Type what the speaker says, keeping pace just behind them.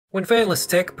When Fanless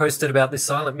Tech posted about this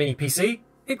silent mini PC,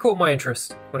 it caught my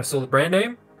interest. When I saw the brand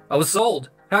name, I was sold.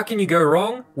 How can you go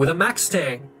wrong with a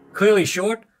Maxtang? Clearly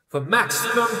short for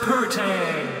Maximum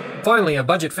Poo-Tang! Finally, a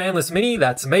budget fanless mini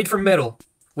that's made from metal,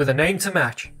 with a name to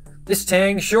match. This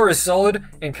tang sure is solid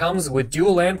and comes with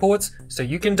dual LAN ports so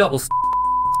you can double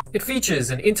It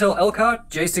features an Intel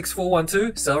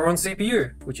J6412 Celeron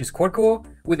CPU, which is quad-core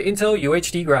with Intel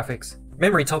UHD graphics.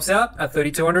 Memory tops out at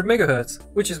 3200 MHz,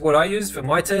 which is what I use for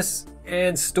my tests,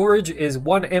 and storage is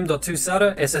one M.2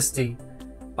 SATA SSD.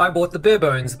 I bought the bare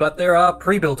bones, but there are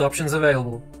pre-built options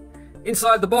available.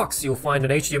 Inside the box, you'll find an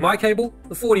HDMI cable,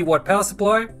 the 40-watt power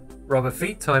supply, rubber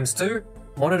feet ×2,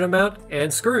 monitor mount,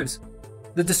 and screws.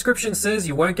 The description says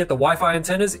you won't get the Wi-Fi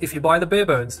antennas if you buy the bare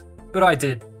bones, but I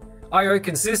did. I/O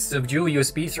consists of dual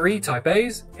USB 3 Type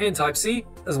A's and Type C,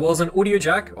 as well as an audio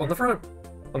jack on the front.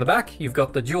 On the back, you've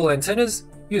got the dual antennas,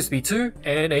 USB 2,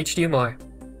 and HDMI.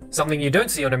 Something you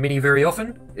don't see on a Mini very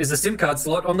often is the SIM card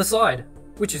slot on the side,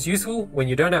 which is useful when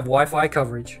you don't have Wi-Fi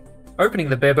coverage. Opening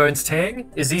the bare bones tang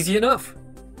is easy enough.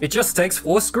 It just takes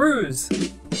 4 screws.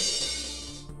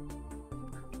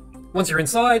 Once you're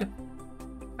inside,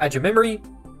 add your memory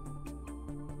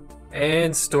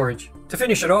and storage. To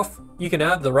finish it off, you can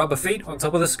add the rubber feet on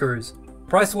top of the screws.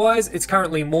 Price-wise, it's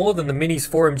currently more than the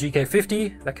Minisforum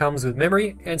GK50 that comes with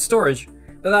memory and storage,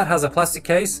 but that has a plastic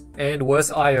case and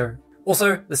worse I/O.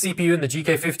 Also, the CPU in the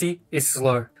GK50 is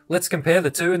slow. Let's compare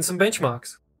the two in some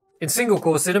benchmarks. In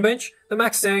single-core Cinebench, the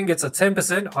Maxtang gets a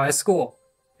 10% higher score,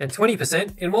 and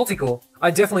 20% in multi-core.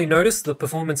 I definitely noticed the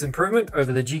performance improvement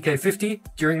over the GK50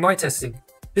 during my testing.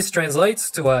 This translates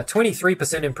to a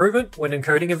 23% improvement when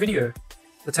encoding a video.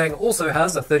 The Tang also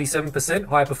has a 37%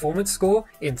 high performance score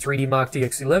in 3D Mark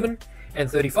DX11 and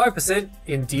 35%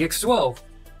 in DX12.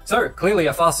 So clearly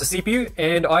a faster CPU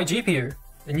and iGPU.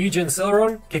 The new gen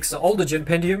Celeron kicks the older gen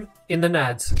Pentium in the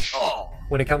nads.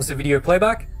 When it comes to video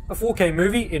playback, a 4K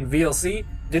movie in VLC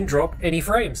didn't drop any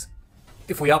frames.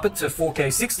 If we up it to 4K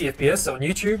 60fps on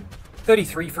YouTube,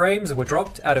 33 frames were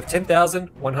dropped out of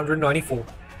 10,194,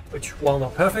 which, while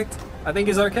not perfect, I think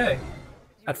is okay.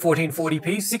 At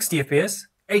 1440p 60fps,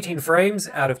 18 frames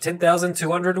out of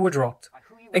 10,200 were dropped.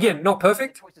 Again, not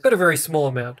perfect, but a very small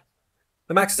amount.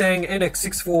 The Maxtang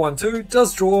NX6412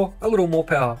 does draw a little more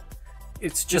power.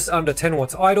 It's just under 10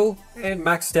 watts idle and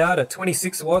maxed out at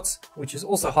 26 watts, which is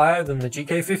also higher than the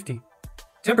GK50.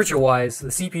 Temperature-wise, the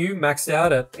CPU maxed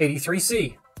out at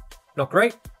 83°C. Not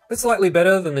great, but slightly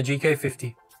better than the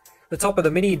GK50. The top of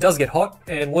the Mini does get hot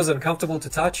and was uncomfortable to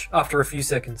touch after a few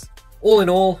seconds. All in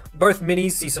all, both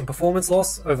Minis see some performance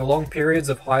loss over long periods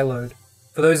of high load.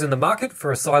 For those in the market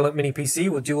for a silent Mini PC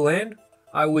with dual LAN,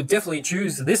 I would definitely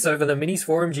choose this over the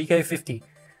Minisforum GK50.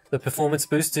 The performance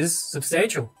boost is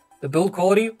substantial, the build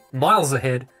quality miles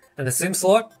ahead, and the SIM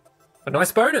slot, a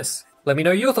nice bonus. Let me know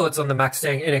your thoughts on the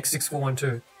Maxtang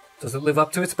NX6412. Does it live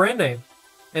up to its brand name?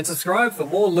 And subscribe for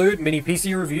more lewd Mini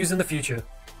PC reviews in the future.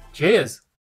 Cheers!